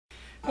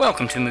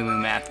Welcome to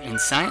MooMooMath in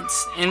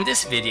Science. In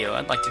this video,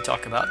 I'd like to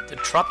talk about the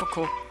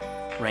tropical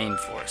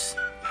rainforest.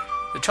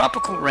 The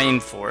tropical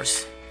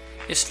rainforest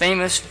is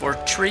famous for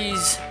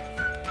trees,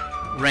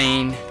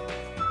 rain,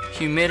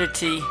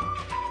 humidity,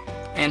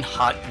 and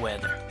hot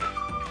weather.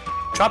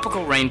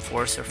 Tropical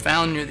rainforests are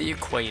found near the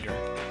equator.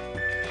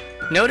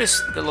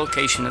 Notice the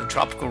location of the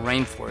tropical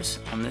rainforest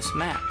on this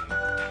map.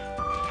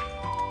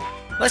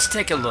 Let's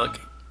take a look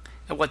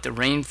at what the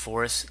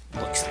rainforest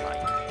looks like.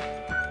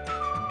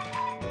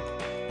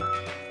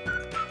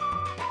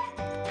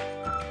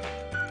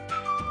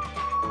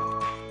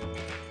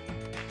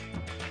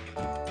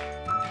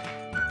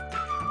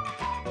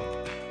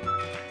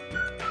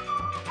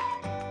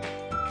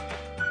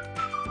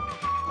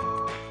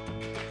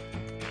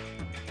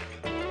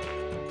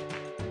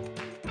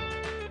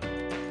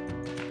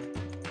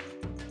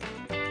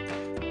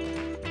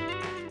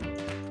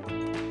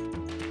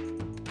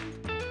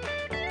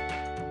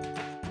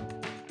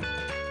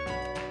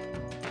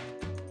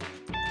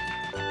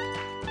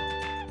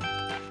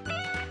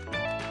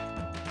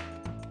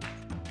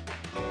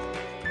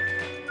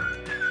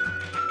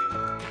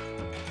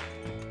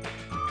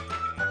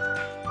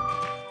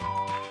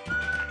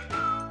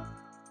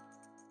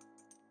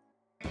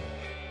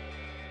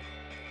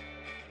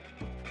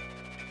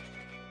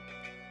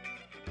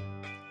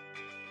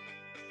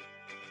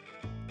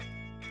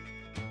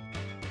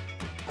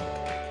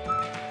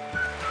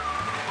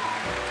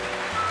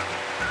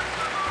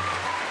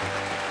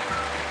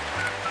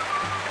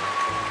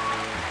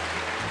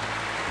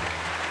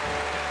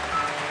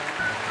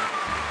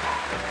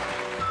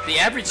 The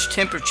average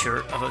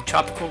temperature of a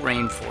tropical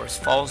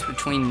rainforest falls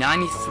between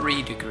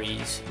 93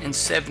 degrees and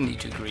 70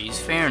 degrees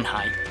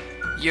Fahrenheit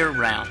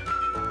year-round.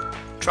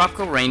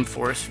 Tropical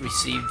rainforests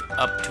receive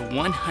up to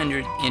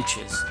 100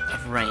 inches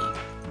of rain.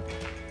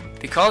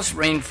 Because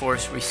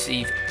rainforests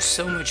receive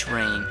so much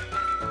rain,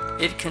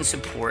 it can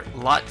support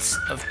lots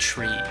of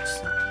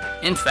trees.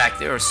 In fact,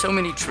 there are so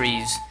many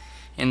trees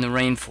in the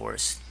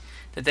rainforest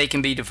that they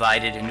can be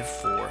divided into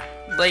 4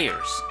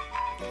 layers.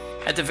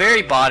 At the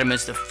very bottom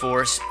is the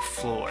forest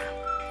floor.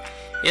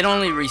 It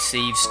only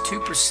receives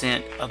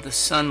 2% of the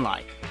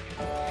sunlight.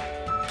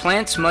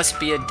 Plants must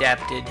be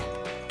adapted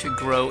to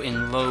grow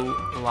in low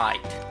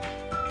light.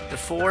 The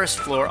forest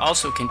floor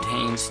also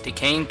contains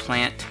decaying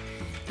plant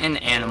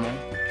and animal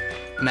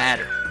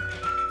matter.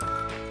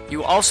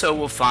 You also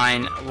will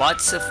find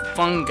lots of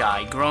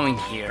fungi growing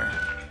here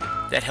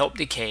that help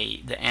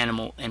decay the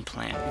animal and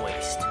plant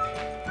waste.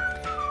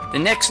 The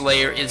next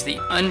layer is the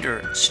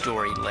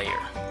understory layer.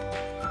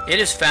 It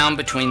is found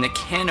between the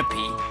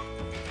canopy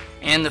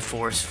and the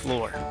forest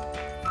floor.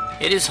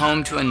 It is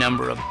home to a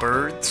number of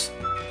birds,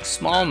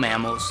 small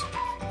mammals,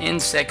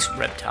 insects,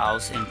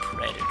 reptiles, and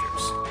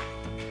predators.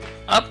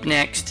 Up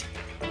next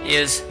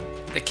is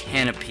the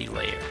canopy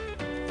layer.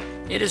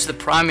 It is the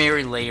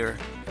primary layer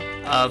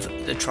of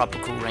the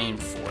tropical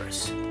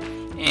rainforest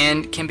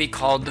and can be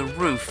called the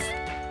roof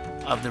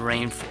of the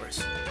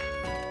rainforest.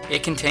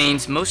 It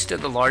contains most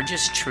of the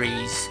largest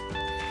trees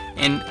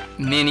and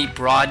many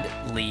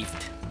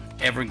broad-leafed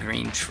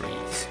evergreen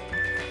trees.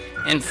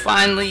 And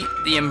finally,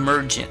 the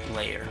emergent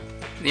layer.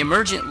 The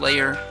emergent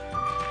layer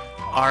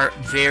are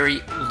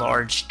very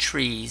large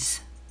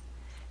trees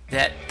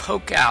that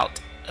poke out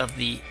of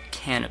the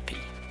canopy.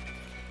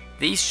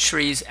 These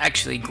trees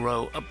actually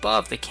grow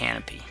above the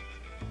canopy.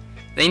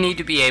 They need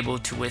to be able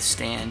to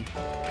withstand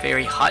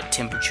very hot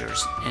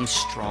temperatures and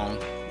strong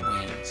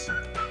winds.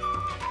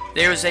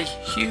 There is a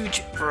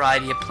huge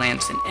variety of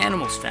plants and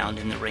animals found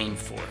in the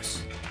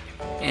rainforest,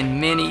 and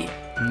many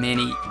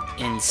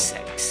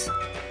insects.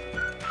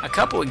 A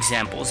couple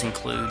examples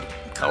include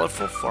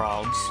colorful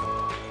frogs,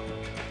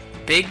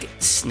 big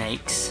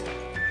snakes,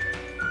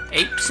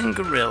 apes and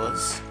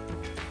gorillas,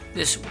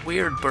 this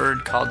weird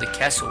bird called the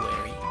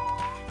cassowary,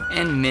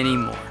 and many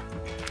more.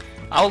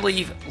 I'll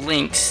leave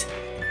links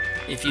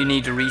if you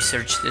need to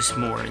research this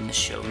more in the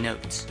show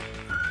notes.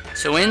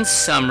 So in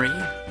summary,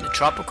 the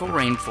tropical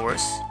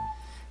rainforest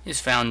is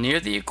found near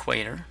the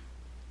equator.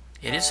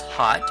 It is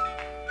hot,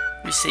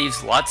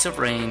 receives lots of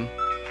rain,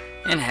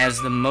 and has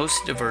the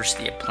most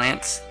diversity of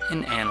plants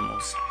and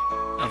animals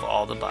of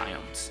all the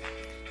biomes.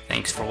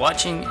 Thanks for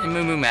watching, and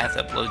MooMooMath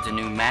uploads a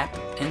new map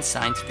and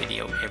science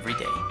video every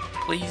day.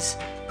 Please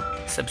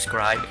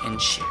subscribe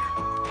and share.